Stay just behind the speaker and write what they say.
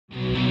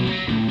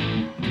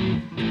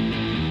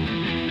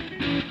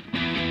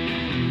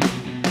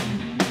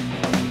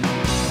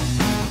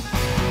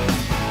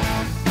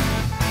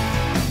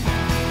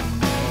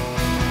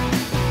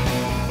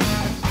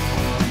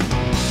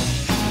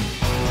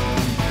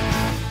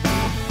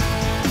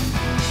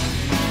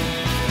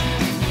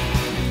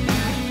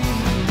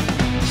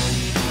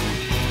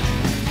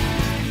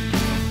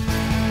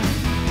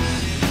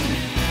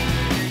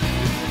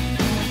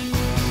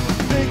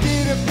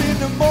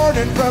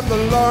from the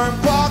alarm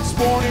clock's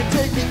warning.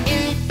 Take the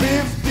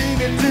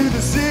 8:15 into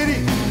the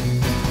city.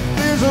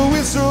 There's a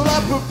whistle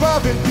up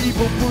above and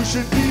people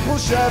pushing, people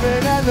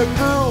shoving, and the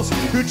girls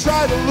who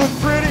try to look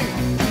pretty.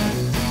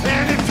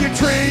 And if your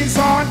train's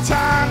on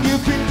time, you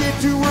can get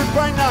to work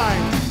by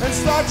 9 and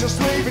start your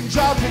slaving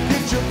job to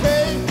get your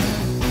pay.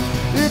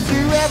 If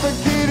you ever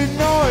get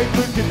annoyed,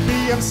 look at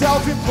me, I'm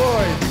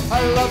self-employed.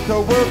 I love to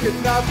work at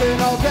nothing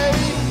all day.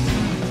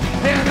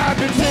 And I've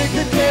been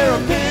taking care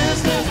of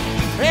business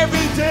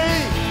every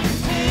day.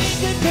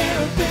 Taking care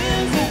of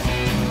business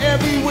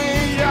every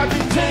way. I've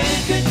been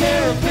taking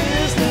care of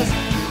business.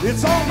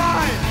 It's all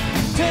mine.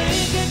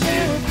 Taking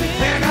care of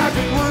business. And I've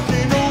been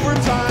working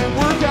overtime,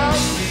 work out.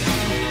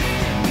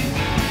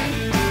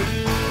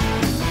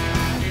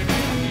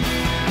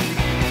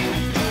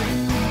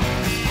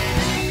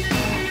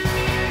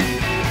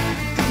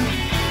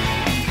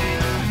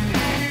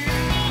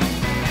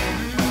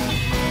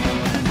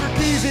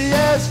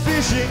 As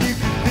fishing, you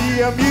could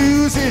be a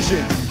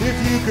musician if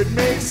you could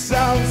make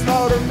sounds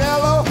loud or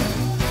mellow.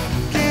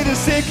 Get a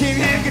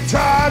second-hand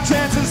guitar,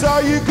 chances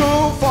are you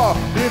go far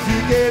if you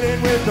get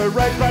in with the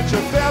right bunch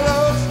of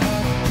fellows.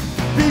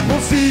 People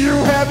see you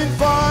having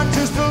fun,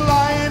 just a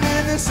lying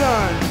in the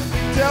sun.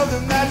 Tell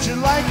them that you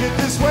like it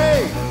this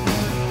way.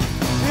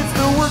 It's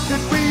the work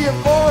that we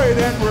avoid,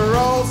 and we're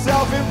all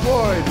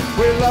self-employed.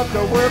 We love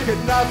to work at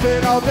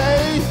nothing all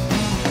day,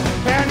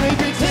 and we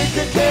be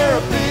taking care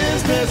of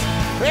business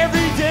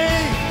every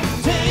day.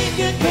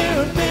 Taking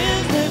care of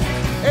business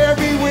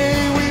every way.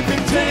 We've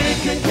been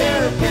taking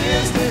care of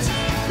business.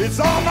 It's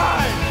all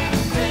mine.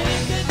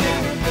 Taking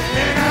care of business.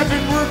 And I've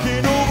been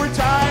working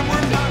overtime.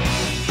 We're not.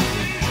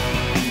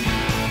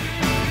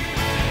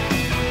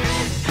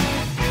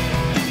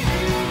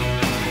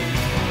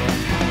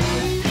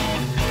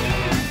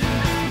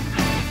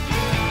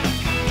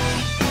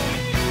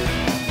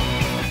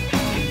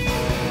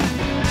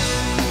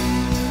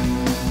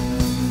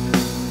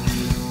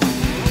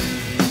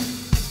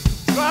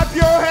 Clap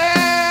your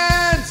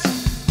hands!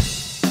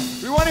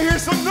 We want to hear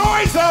some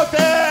noise out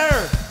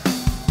there!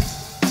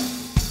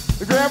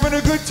 If you're having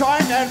a good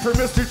time, and for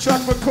Mr.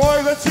 Chuck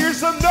McCoy, let's hear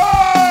some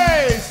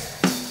noise!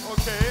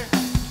 Okay.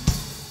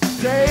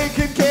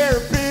 Taking care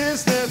of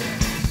business.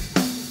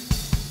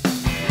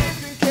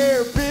 Taking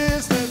care of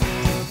business.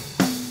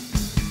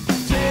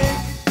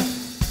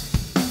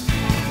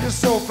 You're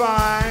so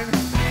fine.